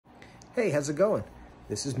Hey, how's it going?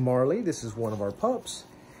 This is Marley. This is one of our pups.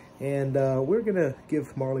 And we're gonna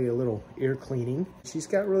give Marley a little ear cleaning. She's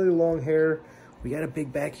got really long hair. We got a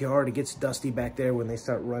big backyard. It gets dusty back there when they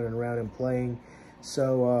start running around and playing.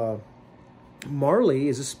 So Marley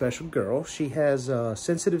is a special girl. She has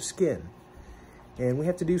sensitive skin. And we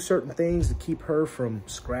have to do certain things to keep her from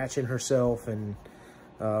scratching herself and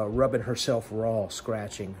rubbing herself raw,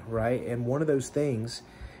 scratching, right? And one of those things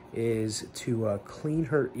is to clean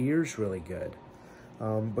her ears really good.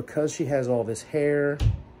 Because she has all this hair,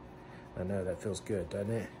 I know that feels good,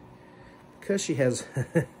 doesn't it? Because she has,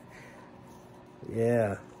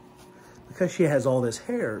 yeah, because she has all this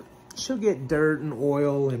hair, she'll get dirt and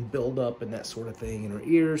oil and build up and that sort of thing in her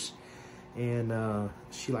ears. And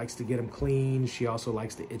she likes to get them clean. She also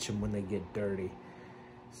likes to itch them when they get dirty.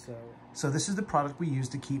 So this is the product we use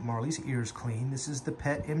to keep Marley's ears clean. This is the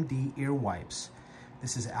Pet MD ear wipes.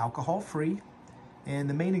 This is alcohol-free, and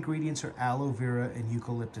the main ingredients are aloe vera and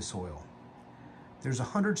eucalyptus oil. There's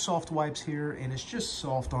 100 soft wipes here, and it's just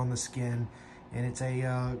soft on the skin, and it's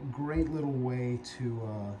a great little way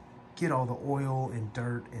to get all the oil and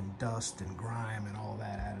dirt and dust and grime and all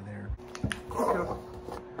that out of there. Good girl.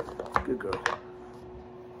 Good girl.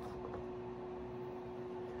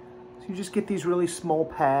 So you just get these really small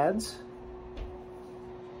pads.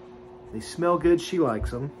 They smell good. She likes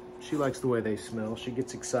them. She likes the way they smell. She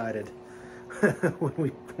gets excited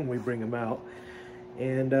when we bring them out.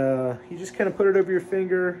 And you just kind of put it over your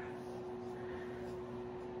finger.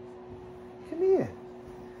 Come here.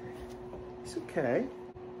 It's okay.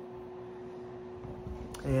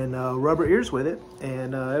 And rub her ears with it.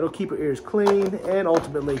 And it'll keep her ears clean and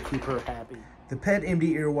ultimately keep her happy. The Pet MD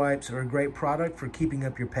ear wipes are a great product for keeping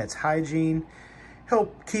up your pet's hygiene,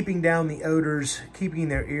 help keeping down the odors, keeping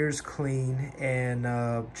their ears clean, and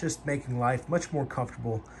just making life much more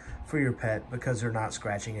comfortable for your pet because they're not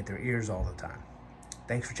scratching at their ears all the time.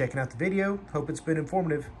 Thanks for checking out the video. Hope it's been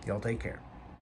informative. Y'all take care.